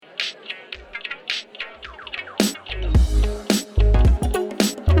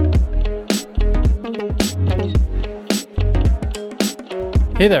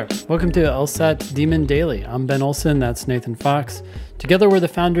Hey there, welcome to LSAT Demon Daily. I'm Ben Olson, that's Nathan Fox. Together we're the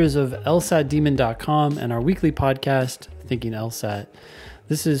founders of LSATdemon.com and our weekly podcast, Thinking LSAT.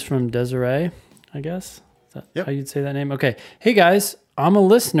 This is from Desiree, I guess. Is that how you'd say that name? Okay. Hey guys, I'm a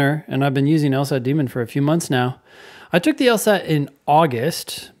listener and I've been using LSAT Demon for a few months now. I took the LSAT in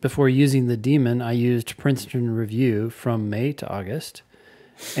August. Before using the Demon, I used Princeton Review from May to August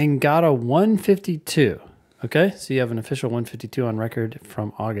and got a 152. Okay, so you have an official 152 on record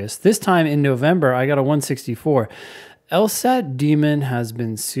from August. This time in November, I got a 164. LSAT Demon has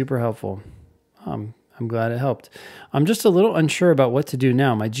been super helpful. I'm glad it helped. I'm just a little unsure about what to do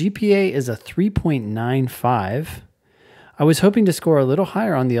now. My GPA is a 3.95. I was hoping to score a little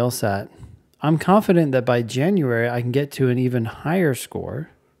higher on the LSAT. I'm confident that by January, I can get to an even higher score.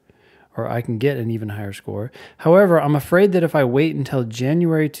 However, I'm afraid that if I wait until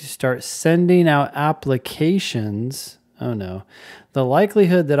January to start sending out applications, the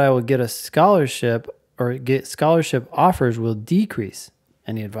likelihood that I will get a scholarship or get scholarship offers will decrease.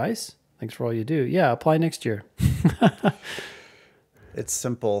 Any advice? Thanks for all you do. Yeah, apply next year. It's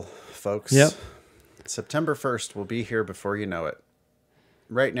simple, folks. Yep. September 1st will be here before you know it.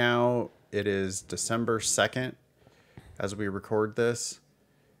 Right now, it is December 2nd as we record this.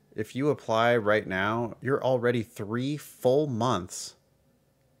 If you apply right now, you're already 3 full months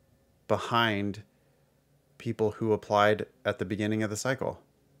behind people who applied at the beginning of the cycle.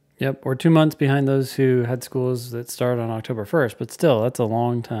 Yep, or 2 months behind those who had schools that start on October 1st, but still, that's a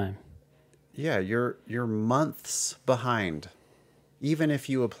long time. Yeah, you're months behind, even if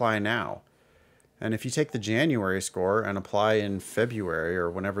you apply now. And if you take the January score and apply in February or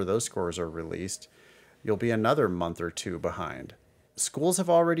whenever those scores are released, you'll be another month or two behind. Schools have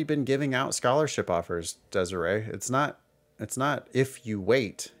already been giving out scholarship offers, Desiree. It's not if you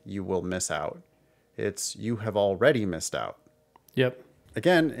wait, you will miss out. It's you have already missed out. Yep.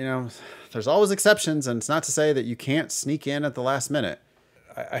 Again, there's always exceptions, and it's not to say that you can't sneak in at the last minute.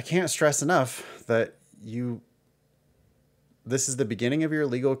 I can't stress enough that this is the beginning of your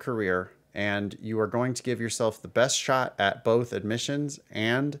legal career, and you are going to give yourself the best shot at both admissions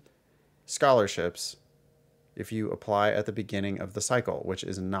and scholarships if you apply at the beginning of the cycle, which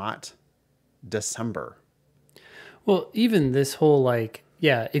is not December. Well, even this whole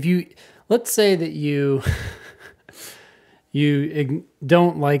let's say that you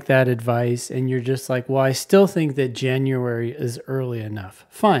don't like that advice and you're just like, well, I still think that January is early enough.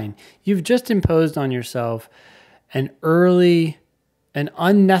 Fine. You've just imposed on yourself an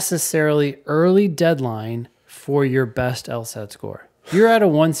unnecessarily early deadline for your best LSAT score. You're at a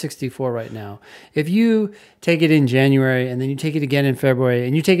 164 right now. If you take it in January and then you take it again in February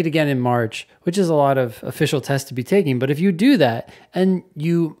and you take it again in March, which is a lot of official tests to be taking, but if you do that and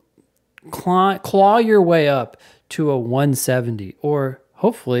you claw your way up to a 170 or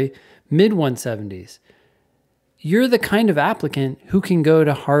hopefully mid 170s, you're the kind of applicant who can go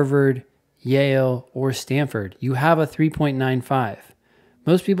to Harvard, Yale, or Stanford. You have a 3.95.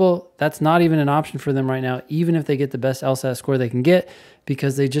 Most people, that's not even an option for them right now, even if they get the best LSAT score they can get,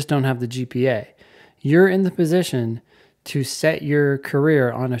 because they just don't have the GPA. You're in the position to set your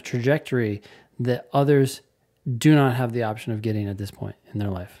career on a trajectory that others do not have the option of getting at this point in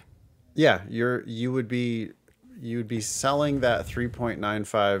their life. Yeah, you would be selling that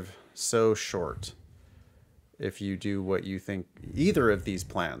 3.95 so short if you do what you think either of these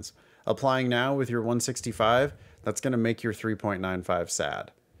plans. Applying now with your 165, that's going to make your 3.95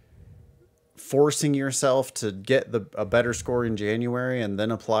 sad. Forcing yourself to get a better score in January and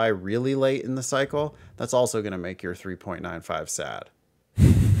then apply really late in the cycle, that's also going to make your 3.95 sad.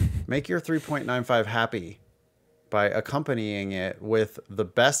 Make your 3.95 happy by accompanying it with the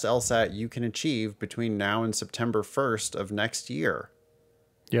best LSAT you can achieve between now and September 1st of next year.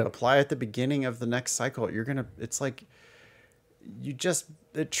 Yep. Apply at the beginning of the next cycle.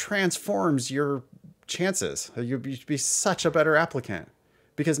 It transforms your chances. You'd be such a better applicant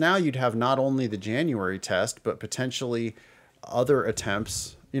because now you'd have not only the January test, but potentially other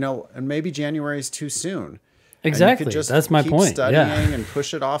attempts, and maybe January is too soon. Exactly. That's my point. Studying and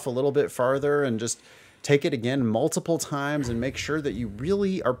push it off a little bit farther and just take it again multiple times and make sure that you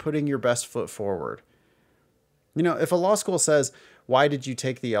really are putting your best foot forward. If a law school says, why did you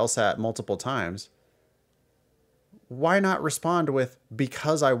take the LSAT multiple times? Why not respond with,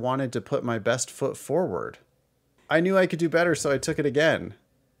 because I wanted to put my best foot forward. I knew I could do better, so I took it again.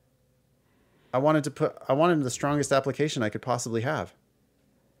 I wanted the strongest application I could possibly have.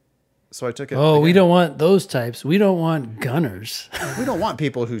 So I took it. Oh, again. We don't want those types. We don't want gunners. We don't want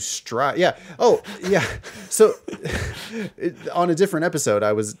people who strive. Yeah. Oh, yeah. So on a different episode,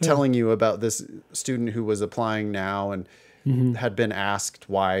 I was telling you about this student who was applying now, and had been asked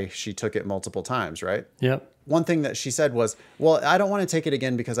why she took it multiple times, right? Yep. One thing that she said was, well, I don't want to take it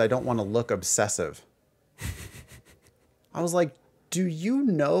again because I don't want to look obsessive. I was like, do you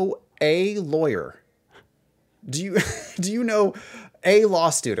know a lawyer? Do you know a law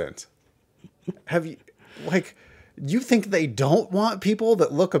student? Have you, like, you think they don't want people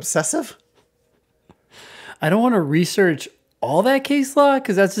that look obsessive? I don't want to research all that case law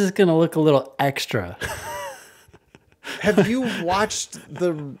because that's just going to look a little extra. Have you watched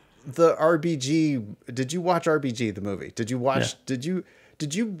the RBG? Did you watch RBG, the movie? Did you watch, did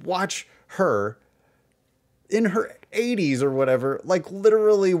you watch her in her 80s or whatever, like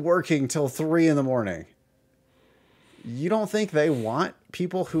literally working till 3 a.m? You don't think they want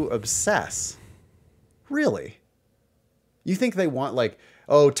people who obsess? Really? You think they want like,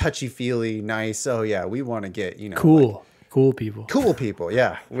 oh, touchy-feely, nice. Oh yeah, we want to get, cool. Like, cool people. Cool people,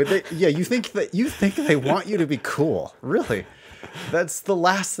 yeah. You think they want you to be cool? Really? That's the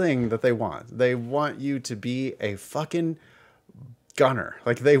last thing that they want. They want you to be a fucking gunner.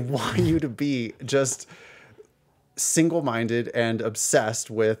 Like they want you to be just single-minded and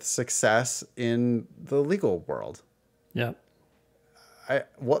obsessed with success in the legal world. Yep.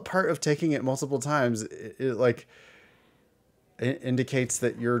 What part of taking it multiple times it indicates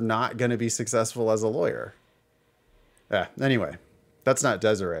that you're not going to be successful as a lawyer? Yeah. Anyway, that's not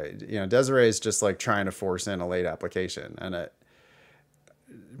Desiree. Desiree is just like trying to force in a late application, and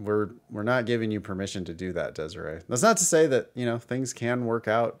we're not giving you permission to do that, Desiree. That's not to say that things can work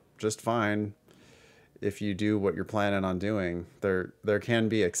out just fine if you do what you're planning on doing. There can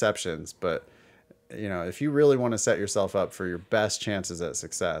be exceptions, but if you really want to set yourself up for your best chances at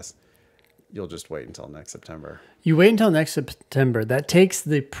success, you'll just wait until next September. You wait until next September. That takes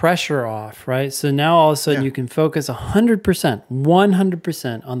the pressure off, right? So now all of a sudden you can focus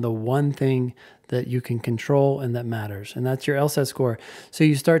 100% on the one thing that you can control and that matters, and that's your LSAT score. So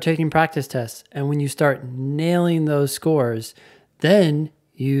you start taking practice tests, and when you start nailing those scores, then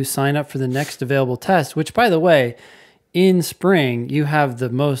you sign up for the next available test, which, by the way, in spring, you have the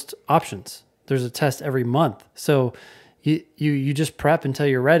most options. There's a test every month. So you just prep until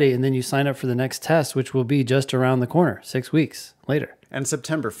you're ready, and then you sign up for the next test, which will be just around the corner, 6 weeks later. And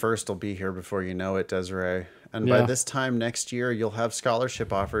September 1st will be here before you know it, Desiree. And by this time next year, you'll have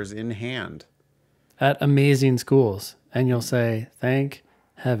scholarship offers in hand. At amazing schools. And you'll say, thank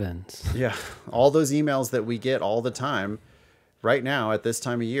heavens. Yeah. All those emails that we get all the time. Right now, at this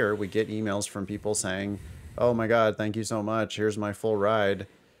time of year, we get emails from people saying, oh my God, thank you so much. Here's my full ride.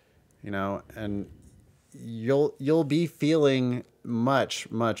 And you'll be feeling much,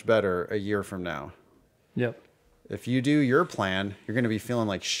 much better a year from now. Yep. If you do your plan, you're going to be feeling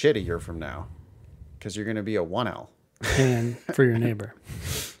like shit a year from now because you're going to be a 1L. Paying for your neighbor.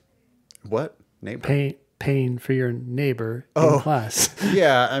 What? Neighbor? Paying for your neighbor in class.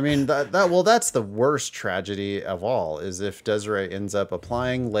 Yeah, I mean, that's the worst tragedy of all, is if Desiree ends up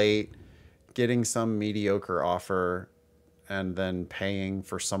applying late, getting some mediocre offer, and then paying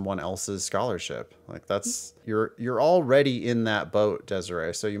for someone else's scholarship. Like you're already in that boat,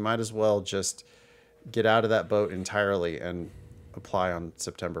 Desiree. So you might as well just get out of that boat entirely and apply on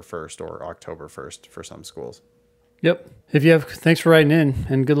September 1st or October 1st for some schools. Yep. Thanks for writing in,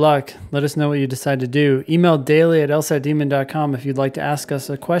 and good luck. Let us know what you decide to do. Email daily@lsatdemon.com if you'd like to ask us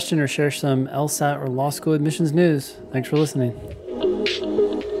a question or share some LSAT or law school admissions news. Thanks for listening.